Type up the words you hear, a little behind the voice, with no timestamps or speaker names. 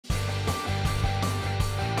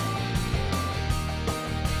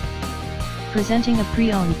Presenting a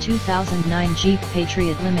pre-owned 2009 Jeep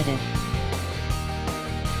Patriot Limited.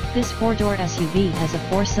 This 4-door SUV has a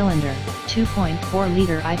 4-cylinder,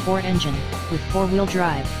 2.4-liter i4 engine, with 4-wheel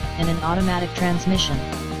drive, and an automatic transmission.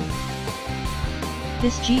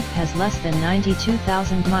 This Jeep has less than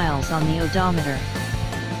 92,000 miles on the odometer.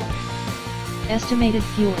 Estimated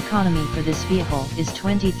fuel economy for this vehicle is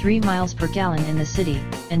 23 miles per gallon in the city,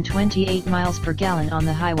 and 28 miles per gallon on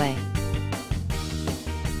the highway.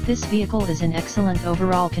 This vehicle is in excellent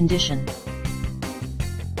overall condition.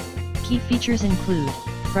 Key features include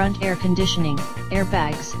front air conditioning,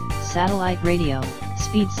 airbags, satellite radio,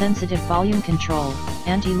 speed-sensitive volume control,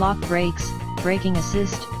 anti-lock brakes, braking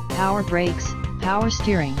assist, power brakes, power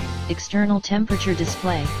steering, external temperature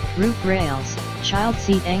display, roof rails, child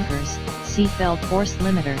seat anchors, seatbelt force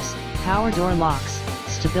limiters, power door locks,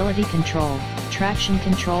 stability control, traction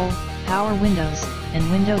control, power windows, and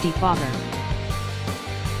window defogger.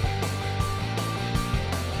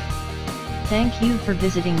 Thank you for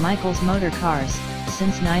visiting Michael's Motorcars.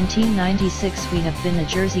 Since 1996 we have been the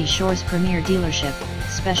Jersey Shore's premier dealership,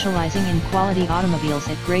 specializing in quality automobiles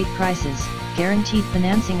at great prices, guaranteed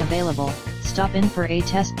financing available. Stop in for a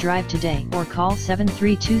test drive today or call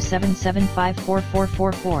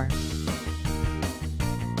 732-775-4444.